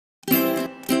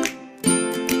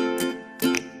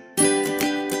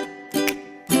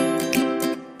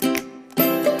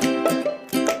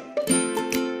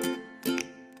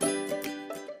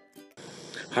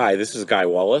Hi, this is Guy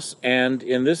Wallace, and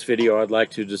in this video I'd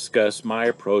like to discuss my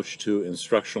approach to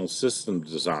instructional system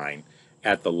design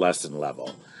at the lesson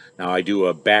level. Now, I do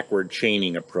a backward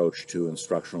chaining approach to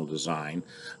instructional design,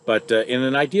 but in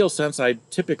an ideal sense I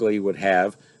typically would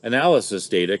have analysis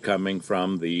data coming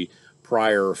from the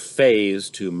prior phase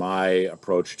to my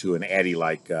approach to an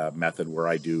ADDIE-like method, where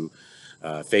I do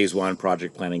phase 1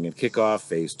 project planning and kickoff,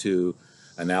 phase 2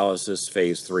 analysis,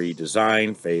 phase 3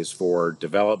 design, phase 4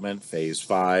 development, phase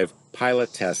 5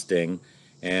 pilot testing,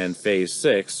 and phase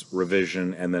 6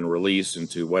 revision and then release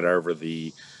into whatever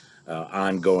the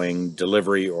ongoing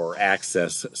delivery or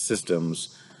access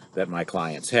systems that my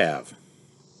clients have.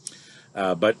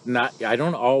 I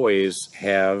don't always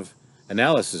have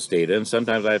analysis data, and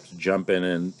sometimes I have to jump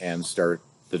in and start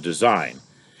the design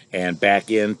and back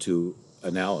into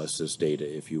analysis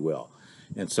data, if you will.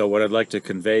 And so what I'd like to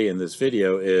convey in this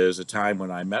video is a time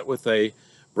when I met with a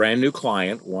brand new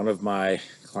client. One of my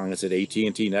clients at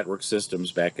AT&T Network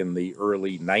Systems back in the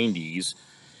early 90s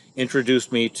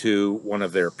introduced me to one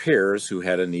of their peers who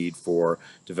had a need for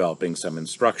developing some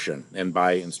instruction. And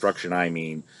by instruction I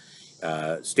mean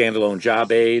standalone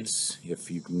job aids,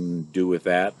 if you can do with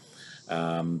that.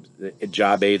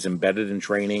 Job aids embedded in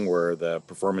training where the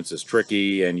performance is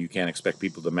tricky and you can't expect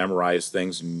people to memorize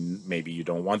things, and maybe you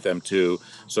don't want them to,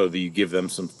 so that you give them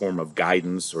some form of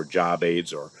guidance or job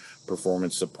aids or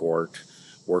performance support.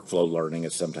 Workflow learning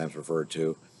is sometimes referred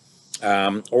to.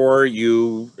 Or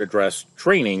you address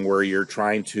training where you're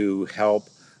trying to help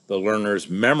the learners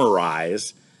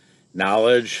memorize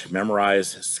knowledge, memorize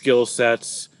skill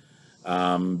sets,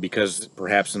 because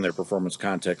perhaps in their performance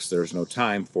context there's no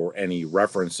time for any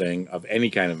referencing of any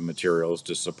kind of materials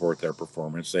to support their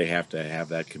performance. They have to have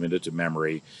that committed to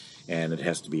memory, and it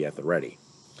has to be at the ready.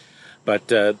 But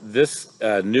this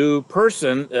new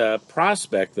person,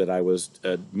 prospect that I was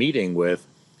meeting with,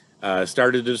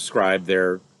 started to describe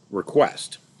their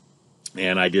request.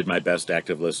 And I did my best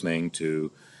active listening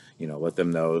to let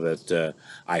them know that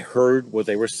I heard what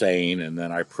they were saying, and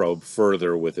then I probed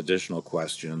further with additional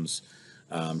questions,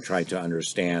 trying to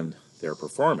understand their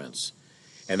performance.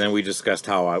 And then we discussed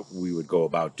how we would go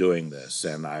about doing this.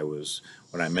 And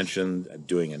when I mentioned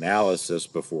doing analysis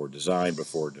before design,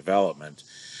 before development,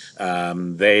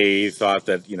 they thought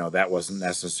that, that wasn't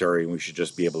necessary, and we should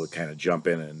just be able to kind of jump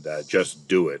in and just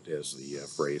do it, as the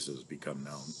phrase has become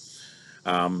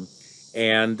known.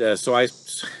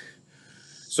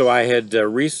 So I had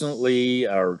recently,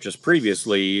 or just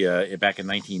previously, back in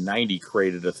 1990,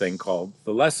 created a thing called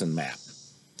the lesson map.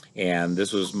 And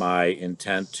this was my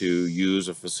intent to use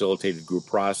a facilitated group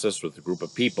process with a group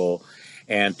of people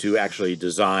and to actually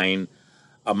design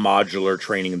a modular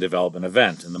training and development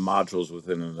event. And the modules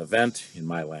within an event, in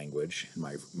my language, in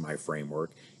my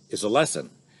framework, is a lesson.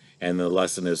 And the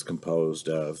lesson is composed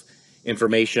of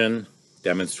information,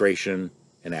 demonstration,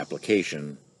 and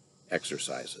application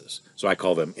exercises. So I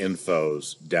call them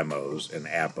infos, demos, and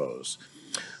appos.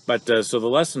 But so the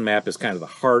lesson map is kind of the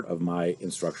heart of my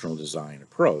instructional design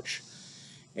approach.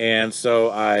 And so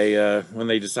when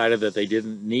they decided that they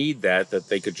didn't need that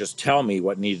they could just tell me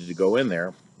what needed to go in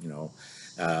there,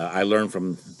 I learned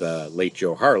from the late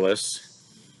Joe Harless,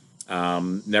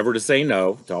 never to say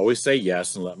no, to always say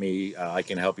yes, and I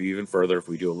can help you even further if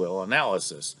we do a little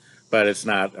analysis. But it's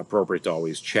not appropriate to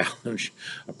always challenge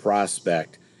a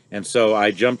prospect. And so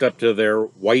I jumped up to their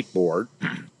whiteboard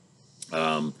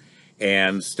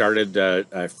and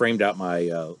I framed out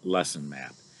my lesson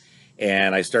map.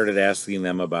 And I started asking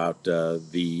them about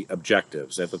the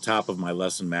objectives. At the top of my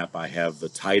lesson map, I have the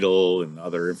title and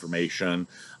other information.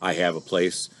 I have a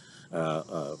place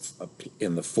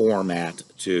in the format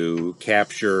to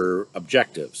capture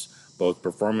objectives, both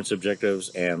performance objectives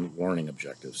and learning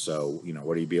objectives. So,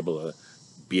 what do you be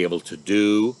able to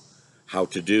do, how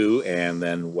to do, and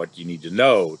then what you need to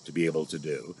know to be able to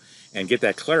do, and get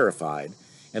that clarified.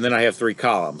 And then I have 3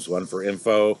 columns, one for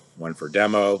info, one for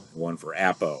demo, one for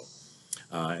appo.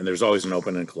 And there's always an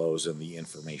open and close in the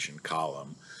information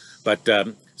column. But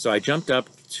so I jumped up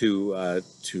and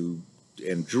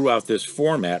drew out this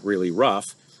format really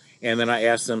rough. And then I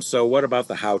asked them, so what about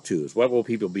the how-tos? What will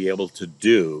people be able to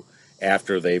do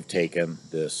after they've taken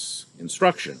this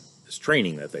instruction, this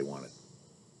training that they wanted?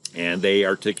 And they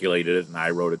articulated it, and I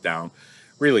wrote it down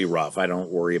really rough. I don't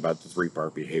worry about the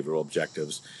 3-part behavioral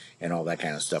objectives and all that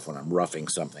kind of stuff when I'm roughing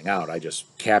something out. I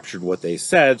just captured what they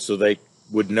said so they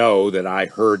would know that I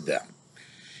heard them.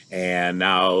 And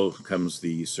now comes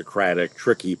the Socratic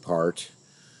tricky part,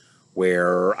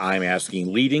 where I'm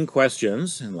asking leading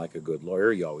questions, and like a good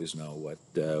lawyer, you always know what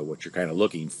you're kind of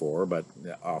looking for, but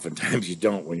oftentimes you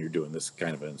don't when you're doing this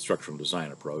kind of an instructional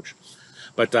design approach.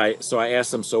 So I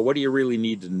asked them, so what do you really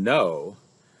need to know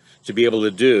to be able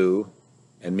to do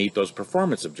and meet those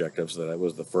performance objectives? That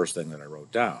was the first thing that I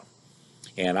wrote down.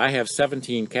 And I have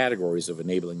 17 categories of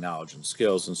enabling knowledge and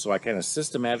skills. And so I kind of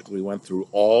systematically went through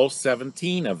all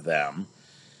 17 of them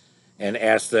and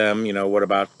asked them, what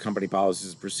about company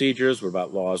policies and procedures? What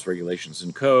about laws, regulations,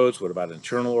 and codes? What about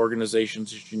internal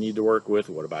organizations that you need to work with?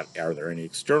 What about, are there any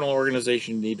external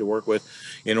organizations you need to work with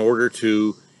in order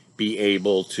to be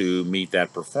able to meet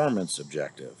that performance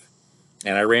objective?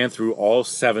 And I ran through all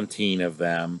 17 of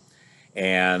them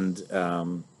and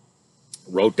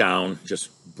wrote down just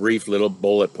brief little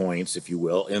bullet points, if you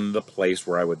will, in the place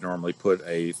where I would normally put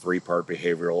a 3-part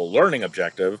behavioral learning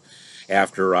objective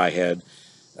after I had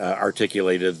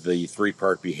articulated the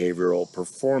 3-part behavioral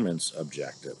performance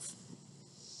objective.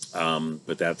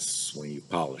 But that's when you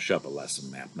polish up a lesson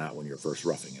map, not when you're first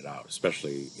roughing it out,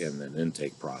 especially in an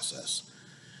intake process.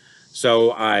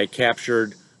 So I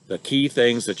captured the key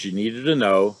things that you needed to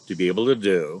know to be able to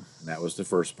do, and that was the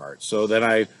first part. So then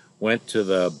I went to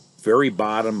the very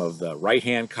bottom of the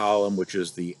right-hand column, which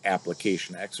is the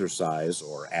application exercise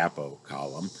or APO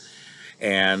column,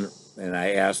 and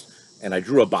I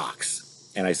drew a box.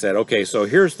 And I said, okay, so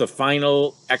here's the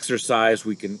final exercise.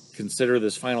 We can consider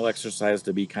this final exercise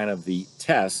to be kind of the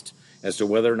test as to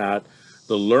whether or not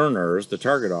the learners, the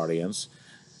target audience,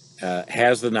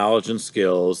 has the knowledge and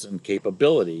skills and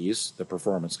capabilities, the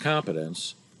performance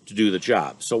competence, to do the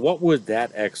job. So what would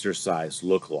that exercise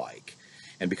look like?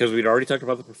 And because we'd already talked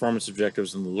about the performance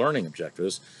objectives and the learning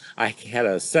objectives, I had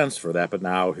a sense for that, but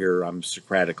now here I'm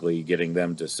Socratically getting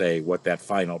them to say what that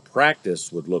final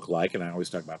practice would look like. And I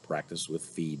always talk about practice with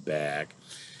feedback.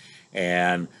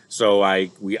 And so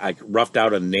I roughed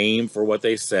out a name for what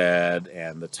they said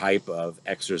and the type of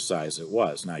exercise it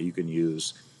was. Now you can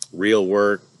use real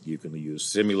work, you can use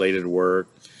simulated work,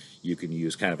 you can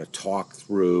use kind of a talk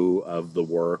through of the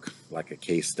work, like a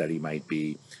case study might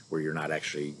be, where you're not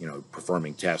actually,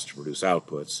 performing tests to produce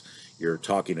outputs. You're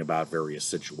talking about various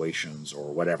situations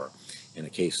or whatever in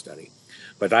a case study.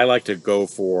 But I like to go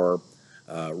for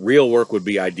real work would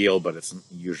be ideal, but it's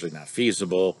usually not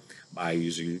feasible. I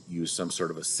usually use some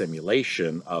sort of a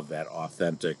simulation of that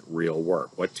authentic real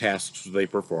work. What tasks do they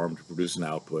perform to produce an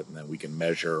output? And then we can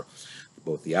measure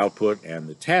both the output and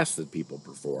the tasks that people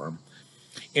perform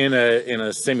in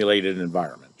a simulated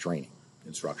environment, training,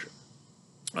 instruction.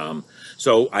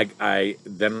 So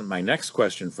then my next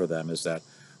question for them is that,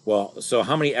 well, so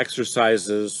how many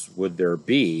exercises would there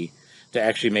be to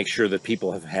actually make sure that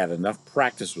people have had enough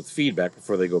practice with feedback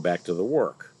before they go back to the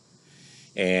work?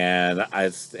 And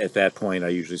at that point, I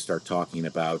usually start talking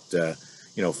about,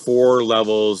 4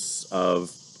 levels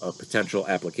of potential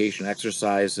application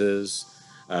exercises.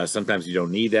 Sometimes you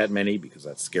don't need that many because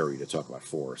that's scary to talk about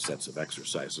 4 sets of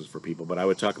exercises for people. But I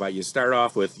would talk about, you start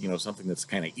off with, something that's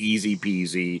kind of easy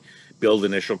peasy, build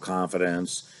initial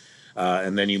confidence,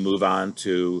 and then you move on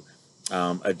to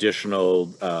additional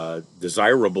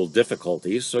desirable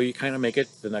difficulties. So you kind of make it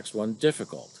the next one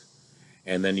difficult.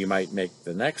 And then you might make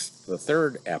the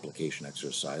 3rd application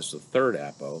exercise, the 3rd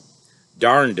APO,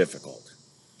 darn difficult.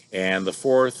 And the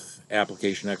 4th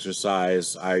application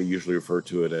exercise, I usually refer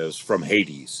to it as from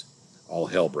Hades. All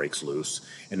hell breaks loose,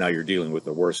 and now you're dealing with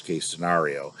the worst case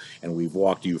scenario. And we've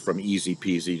walked you from easy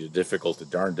peasy to difficult to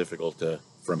darn difficult to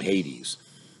from Hades.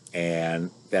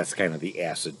 And that's kind of the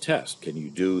acid test. Can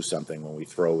you do something when we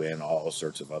throw in all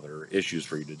sorts of other issues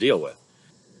for you to deal with?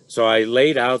 So I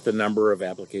laid out the number of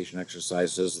application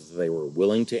exercises that they were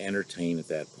willing to entertain at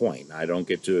that point. I don't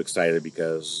get too excited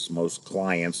because most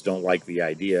clients don't like the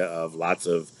idea of lots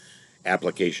of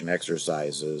application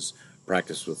exercises,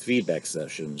 practice with feedback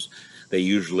sessions. They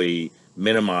usually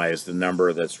minimize the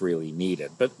number that's really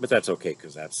needed, but that's okay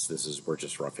because we're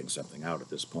just roughing something out at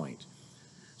this point.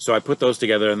 So I put those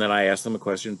together and then I asked them a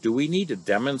question: do we need to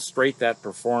demonstrate that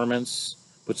performance?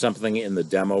 Put something in the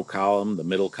demo column, the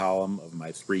middle column of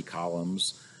my 3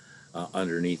 columns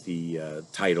underneath the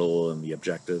title and the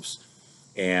objectives.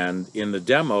 And in the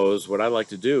demos, what I like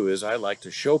to do is I like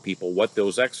to show people what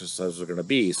those exercises are going to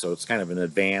be. So it's kind of an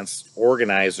advanced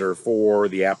organizer for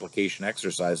the application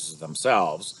exercises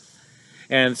themselves.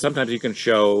 And sometimes you can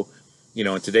show,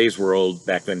 in today's world,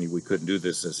 back then we couldn't do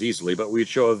this as easily, but we'd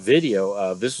show a video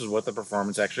of this is what the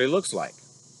performance actually looks like.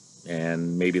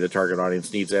 And maybe the target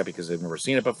audience needs that because they've never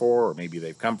seen it before, or maybe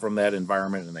they've come from that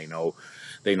environment and they know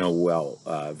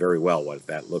very well what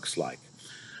that looks like.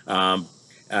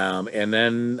 And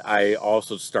then I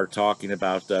also start talking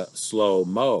about the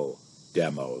slow-mo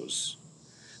demos,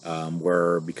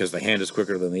 where because the hand is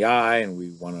quicker than the eye and we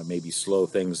want to maybe slow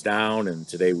things down, and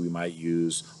today we might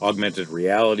use augmented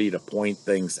reality to point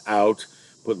things out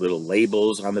put little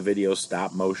labels on the video,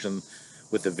 stop motion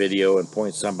with the video, and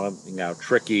point something out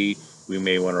tricky. We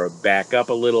may want to back up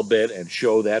a little bit and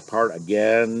show that part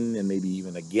again and maybe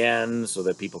even again so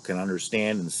that people can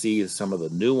understand and see some of the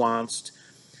nuanced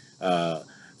uh,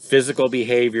 physical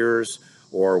behaviors,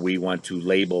 or we want to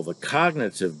label the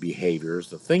cognitive behaviors,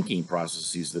 the thinking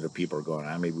processes that people are going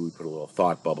on. Maybe we put a little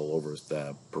thought bubble over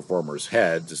the performer's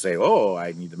head to say, oh,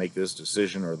 I need to make this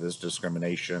decision or this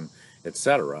discrimination,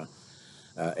 etc.,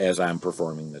 as I'm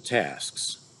performing the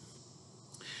tasks.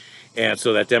 And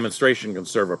so that demonstration can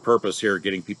serve a purpose here,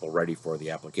 getting people ready for the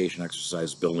application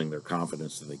exercise, building their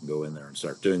confidence that they can go in there and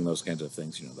start doing those kinds of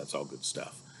things. That's all good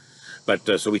stuff.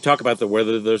 But so we talk about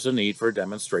whether there's a need for a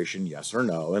demonstration, yes or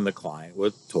no, and the client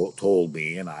told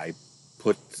me, and I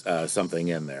put something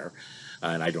in there,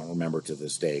 and I don't remember to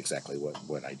this day exactly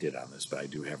what I did on this, but I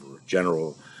do have a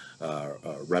general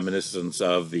reminiscence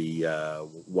of the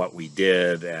what we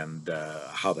did and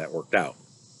how that worked out.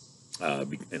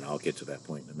 And I'll get to that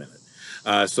point in a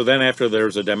minute. So then after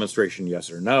there's a demonstration,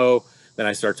 yes or no, then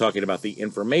I start talking about the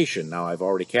information. Now I've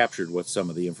already captured what some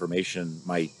of the information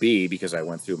might be because I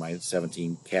went through my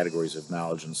 17 categories of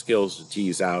knowledge and skills to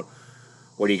tease out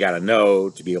what do you got to know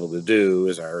to be able to do,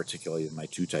 as I articulated my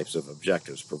 2 types of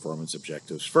objectives. Performance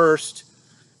objectives first,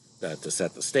 to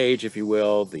set the stage, if you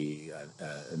will, the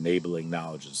enabling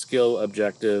knowledge and skill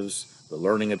objectives, the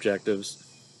learning objectives.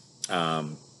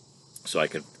 So I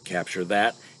could capture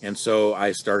that. And so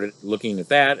I started looking at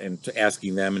that and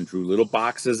asking them and drew little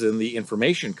boxes in the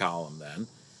information column then.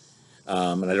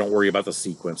 And I don't worry about the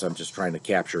sequence. I'm just trying to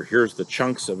capture, here's the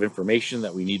chunks of information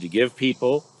that we need to give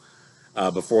people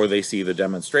before they see the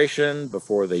demonstration,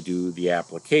 before they do the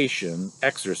application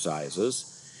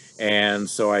exercises. And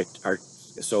so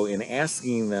so in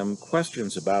asking them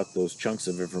questions about those chunks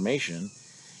of information,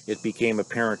 it became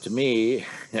apparent to me,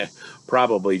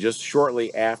 probably just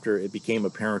shortly after it became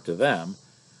apparent to them,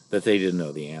 that they didn't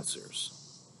know the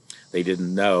answers. They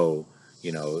didn't know,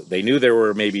 they knew there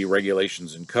were maybe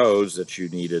regulations and codes that you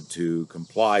needed to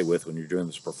comply with when you're doing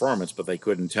this performance, but they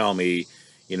couldn't tell me,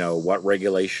 what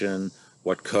regulation,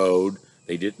 what code.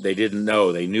 They didn't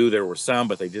know. They knew there were some,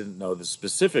 but they didn't know the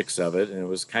specifics of it, and it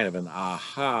was kind of an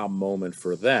aha moment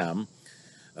for them,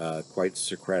 quite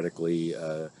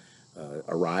Socratically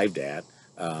arrived at,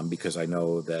 because I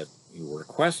know that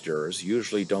requesters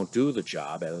usually don't do the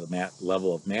job at a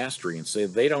level of mastery, and so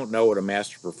they don't know what a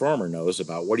master performer knows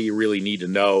about what do you really need to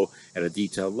know at a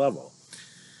detailed level.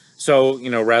 So,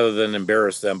 rather than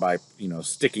embarrass them by,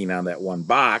 sticking on that one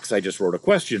box, I just wrote a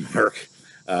question mark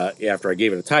after I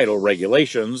gave it a title,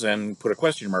 regulations, and put a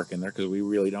question mark in there because we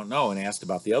really don't know, and asked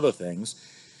about the other things.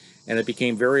 And it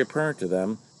became very apparent to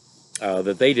them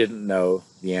that they didn't know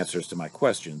the answers to my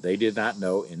question. They did not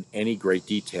know in any great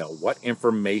detail what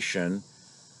information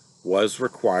was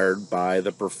required by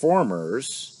the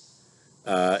performers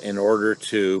in order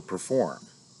to perform.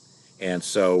 And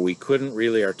so we couldn't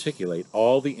really articulate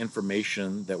all the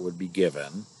information that would be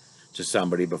given to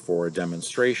somebody before a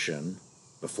demonstration,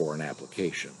 before an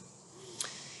application.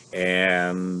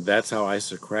 And that's how I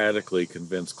Socratically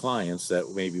convince clients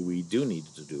that maybe we do need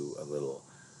to do a little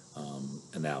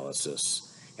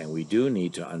analysis, and we do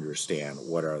need to understand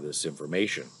what are this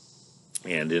information.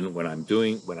 And when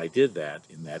I did that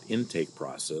in that intake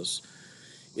process,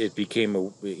 it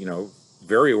became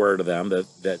very aware to them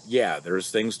that yeah,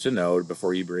 there's things to know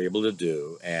before you be able to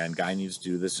do, and guy needs to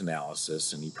do this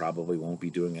analysis, and he probably won't be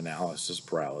doing analysis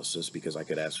paralysis, because I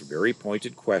could ask very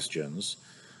pointed questions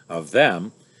of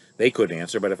them they couldn't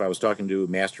answer. But if I was talking to a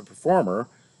master performer,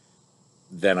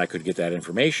 then I could get that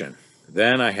information.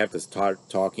 Then I have to start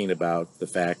talking about the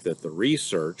fact that the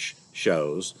research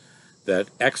shows that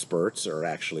experts, or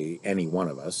actually any one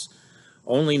of us,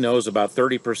 only knows about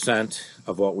 30%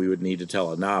 of what we would need to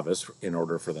tell a novice in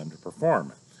order for them to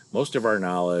perform. Most of our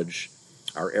knowledge,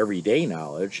 our everyday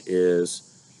knowledge, is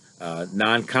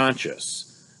non-conscious.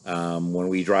 When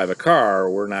we drive a car,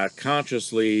 we're not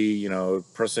consciously,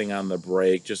 pressing on the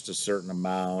brake just a certain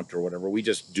amount or whatever. We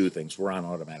just do things. We're on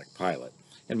automatic pilot.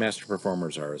 And master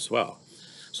performers are as well.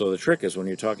 So the trick is, when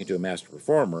you're talking to a master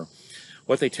performer,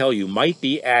 what they tell you might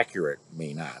be accurate,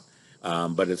 may not.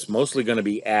 But it's mostly going to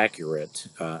be accurate,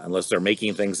 unless they're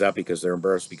making things up because they're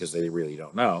embarrassed because they really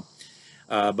don't know.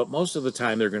 But most of the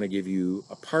time, they're going to give you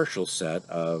a partial set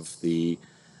of the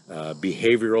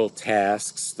behavioral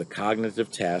tasks, the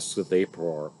cognitive tasks that they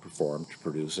perform to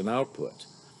produce an output.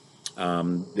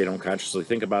 They don't consciously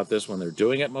think about this when they're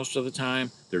doing it most of the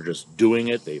time. They're just doing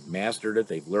it. They've mastered it.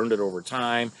 They've learned it over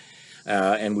time.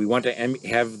 And we want to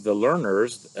have the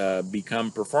learners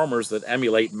become performers that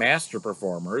emulate master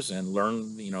performers and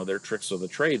learn, their tricks of the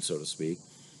trade, so to speak,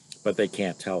 but they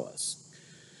can't tell us.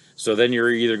 So then you're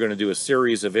either going to do a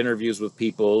series of interviews with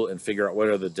people and figure out what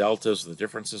are the deltas, the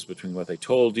differences between what they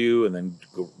told you, and then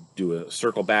go do a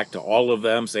circle back to all of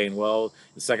them saying, well,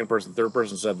 the second person, third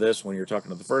person said this when you're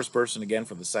talking to the first person again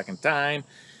for the second time.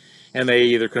 And they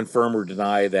either confirm or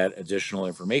deny that additional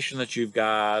information that you've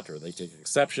got, or they take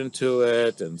exception to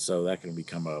it. And so that can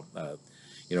become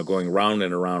going round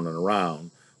and around and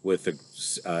around with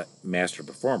the master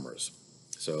performers.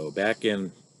 So back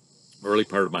in early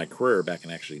part of my career, back in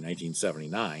actually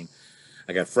 1979,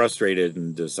 I got frustrated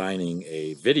in designing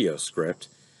a video script.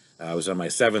 I was on my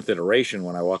 7th iteration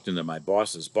when I walked into my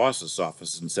boss's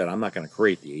office and said, I'm not going to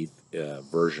create the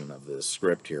 8th version of this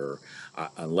script here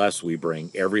unless we bring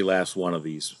every last one of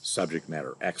these subject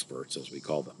matter experts, as we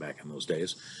called them back in those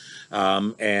days,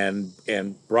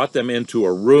 and brought them into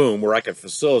a room where I could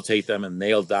facilitate them and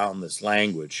nail down this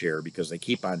language here, because they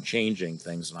keep on changing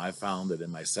things. And I found that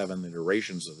in my 7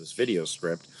 iterations of this video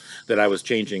script that I was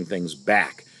changing things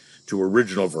back to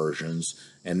original versions,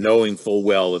 and knowing full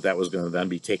well that that was going to then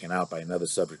be taken out by another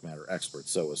subject matter expert.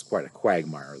 So it was quite a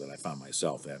quagmire that I found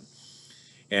myself in.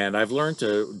 And I've learned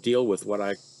to deal with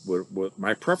what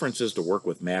my preference is to work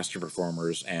with master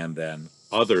performers and then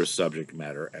other subject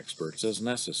matter experts as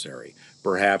necessary.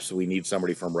 Perhaps we need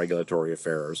somebody from regulatory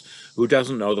affairs who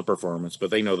doesn't know the performance,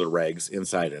 but they know the regs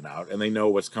inside and out, and they know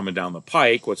what's coming down the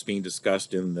pike, what's being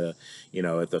discussed in the,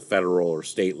 at the federal or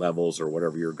state levels or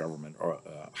whatever your government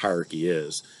hierarchy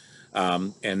is,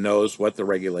 and knows what the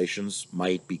regulations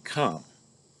might become,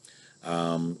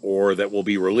 or that will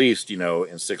be released,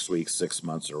 in 6 weeks, 6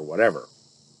 months, or whatever.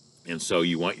 And so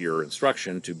you want your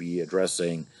instruction to be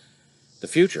addressing the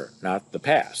future, not the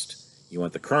past. You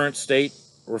want the current state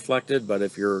reflected, but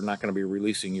if you're not going to be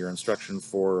releasing your instruction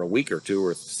for a week or 2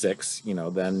 or 6,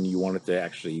 then you want it to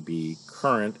actually be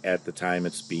current at the time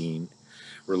it's being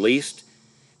released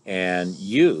and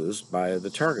used by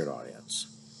the target audience.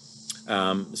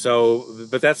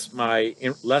 But that's my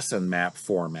lesson map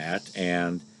format.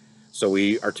 And so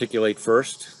we articulate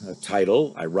first a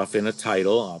title. I rough in a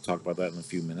title. I'll talk about that in a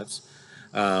few minutes.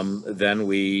 Then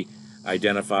we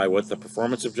identify what the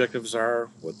performance objectives are,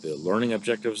 what the learning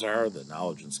objectives are, the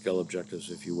knowledge and skill objectives,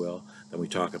 if you will. Then we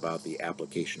talk about the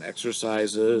application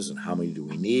exercises and how many do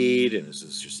we need, and is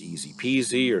this just easy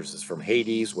peasy, or is this from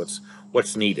Hades?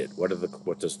 What's needed? What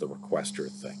does the requester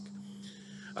think?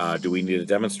 Do we need a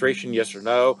demonstration? Yes or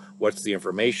no? What's the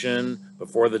information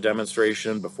before the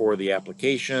demonstration, before the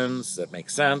applications? That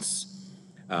makes sense.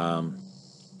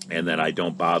 And then I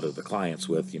don't bother the clients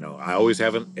with, I always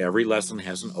every lesson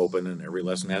has an open and every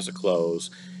lesson has a close.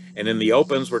 And in the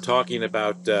opens, we're talking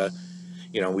about,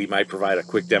 we might provide a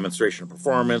quick demonstration of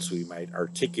performance. We might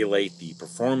articulate the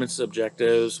performance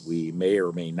objectives. We may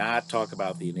or may not talk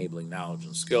about the enabling knowledge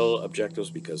and skill objectives,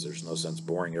 because there's no sense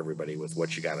boring everybody with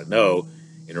what you got to know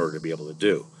in order to be able to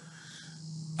do.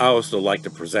 I also like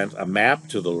to present a map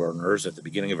to the learners at the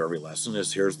beginning of every lesson.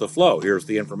 Here's the flow, here's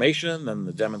the information, then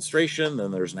the demonstration,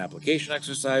 then there's an application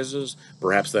exercises.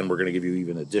 Perhaps then we're going to give you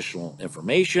even additional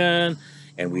information,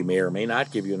 and we may or may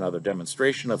not give you another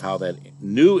demonstration of how that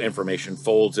new information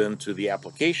folds into the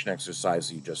application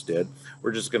exercise you just did.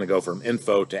 We're just going to go from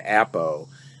info to appo.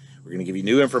 We're going to give you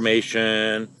new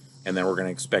information, and then we're going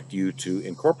to expect you to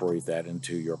incorporate that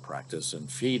into your practice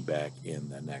and feedback in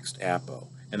the next appo.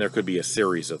 And there could be a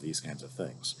series of these kinds of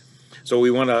things. So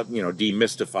we want to,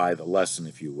 demystify the lesson,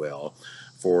 if you will,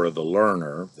 for the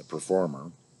learner, the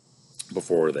performer,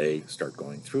 before they start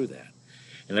going through that.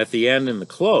 And at the end, in the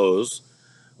close,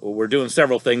 we're doing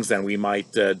several things. Then we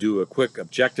might do a quick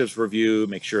objectives review,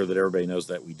 make sure that everybody knows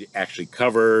that we actually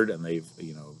covered and they've,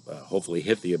 hopefully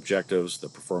hit the objectives, the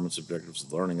performance objectives,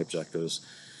 the learning objectives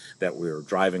that we're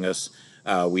driving us.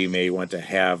 We may want to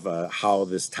have how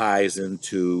this ties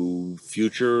into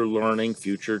future learning,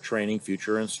 future training,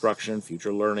 future instruction,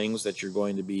 future learnings that you're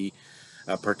going to be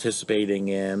participating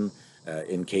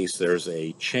in case there's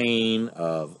a chain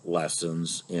of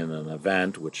lessons in an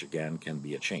event, which again can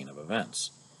be a chain of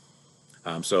events.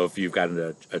 So if you've got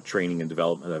a training and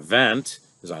development event,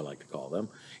 as I like to call them,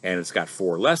 and it's got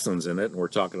 4 lessons in it, and we're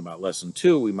talking about lesson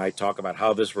 2, we might talk about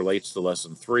how this relates to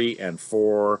lesson 3 and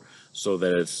 4, so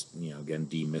that it's, again,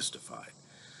 demystified.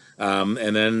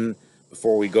 And then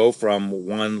before we go from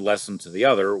one lesson to the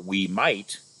other, we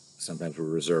might, sometimes we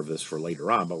reserve this for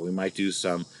later on, but we might do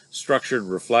some structured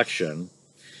reflection,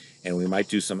 and we might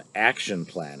do some action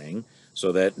planning,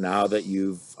 so that now that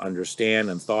you've understand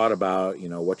and thought about,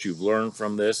 what you've learned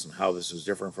from this and how this is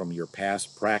different from your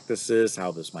past practices,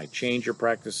 how this might change your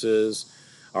practices.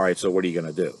 All right, so what are you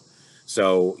going to do?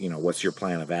 So, what's your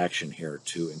plan of action here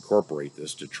to incorporate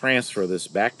this, to transfer this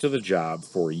back to the job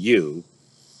for you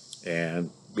And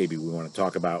maybe we want to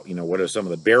talk about, what are some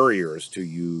of the barriers to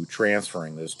you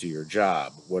transferring this to your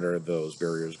job? What are those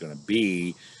barriers going to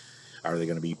be? Are they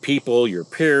going to be people, your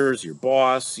peers, your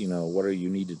boss? What do you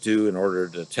need to do in order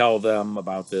to tell them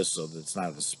about this so that it's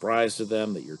not a surprise to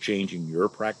them that you're changing your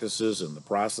practices and the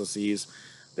processes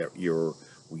that you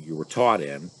were taught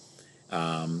in?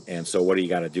 And so what do you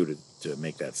got to do to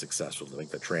make that successful, to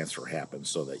make the transfer happen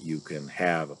so that you can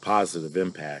have a positive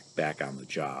impact back on the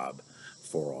job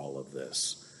for all of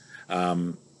this?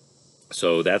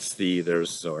 So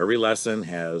so every lesson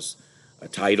has a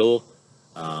title,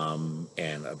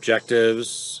 and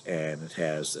objectives, and it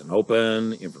has an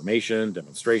open, information,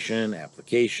 demonstration,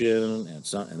 application,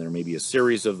 and there may be a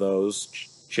series of those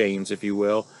chains, if you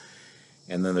will,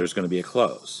 and then there's going to be a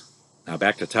close. Now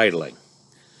back to titling.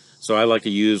 So I like to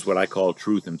use what I call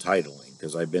truth in titling,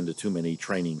 because I've been to too many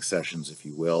training sessions, if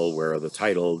you will, where the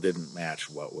title didn't match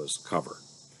what was covered,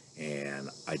 and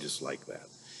I just like that.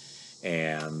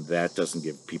 And that doesn't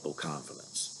give people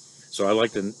confidence. So I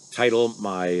like to title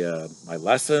my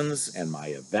lessons and my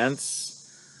events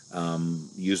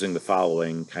using the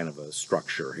following kind of a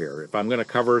structure here. If I'm going to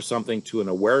cover something to an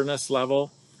awareness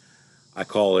level, I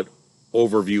call it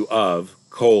overview of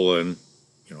colon,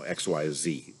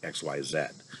 XYZ,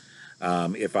 XYZ.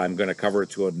 If I'm going to cover it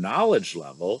to a knowledge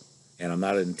level, and I'm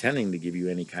not intending to give you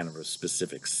any kind of a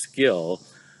specific skill,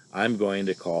 I'm going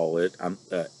to call it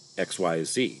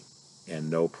XYZ, and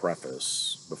no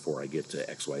preface before I get to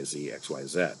XYZ,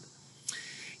 XYZ.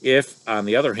 If, on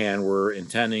the other hand, we're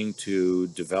intending to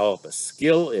develop a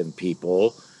skill in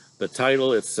people, the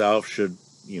title itself should,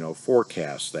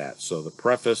 forecast that. So the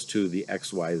preface to the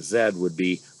XYZ would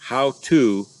be how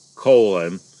to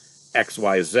colon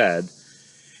XYZ,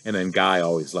 and then Guy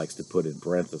always likes to put in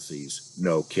parentheses,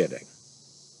 no kidding.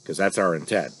 Because that's our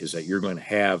intent, is that you're going to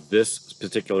have this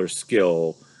particular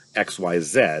skill,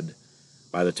 XYZ,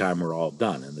 by the time we're all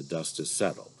done and the dust is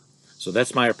settled. So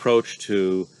that's my approach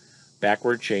to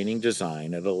backward chaining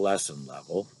design at a lesson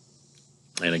level.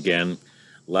 And again,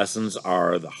 lessons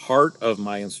are the heart of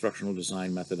my instructional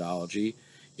design methodology.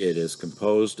 It is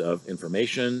composed of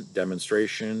information,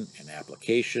 demonstration, and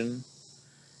application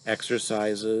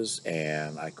exercises,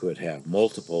 and I could have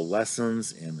multiple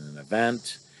lessons in an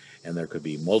event, and there could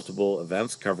be multiple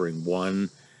events covering one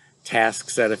task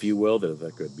set, if you will.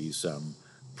 There could be some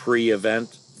pre-event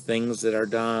things that are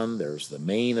done. There's the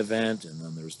main event, and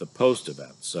then there's the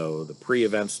post-event. So the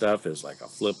pre-event stuff is like a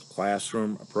flipped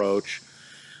classroom approach,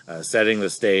 setting the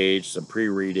stage, some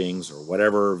pre-readings or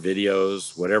whatever,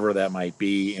 videos, whatever that might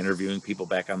be, interviewing people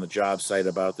back on the job site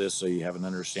about this so you have an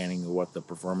understanding of what the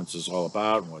performance is all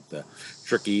about and what the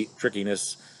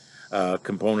trickiness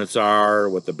components are,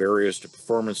 what the barriers to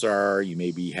performance are. You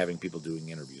may be having people doing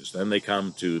interviews. Then they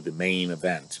come to the main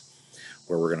event,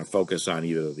 where we're going to focus on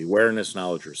either the awareness,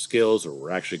 knowledge, or skills, or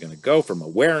we're actually going to go from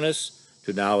awareness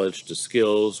to knowledge to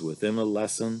skills within a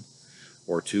lesson,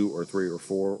 or 2 or 3 or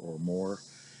 4 or more.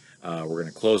 We're going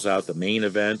to close out the main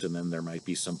event, and then there might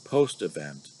be some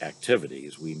post-event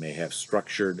activities. We may have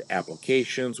structured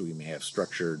applications. We may have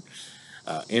structured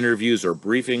interviews or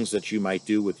briefings that you might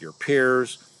do with your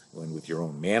peers and with your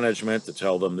own management to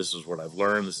tell them, this is what I've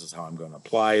learned, this is how I'm going to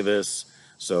apply this.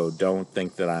 So don't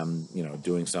think that I'm,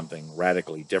 doing something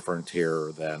radically different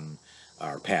here than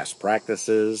our past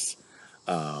practices.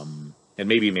 And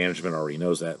maybe management already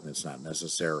knows that, and it's not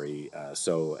necessary.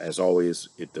 So as always,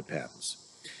 it depends.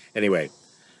 Anyway,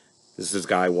 this is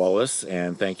Guy Wallace,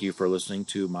 and thank you for listening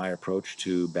to my approach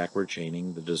to backward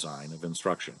chaining the design of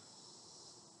instruction.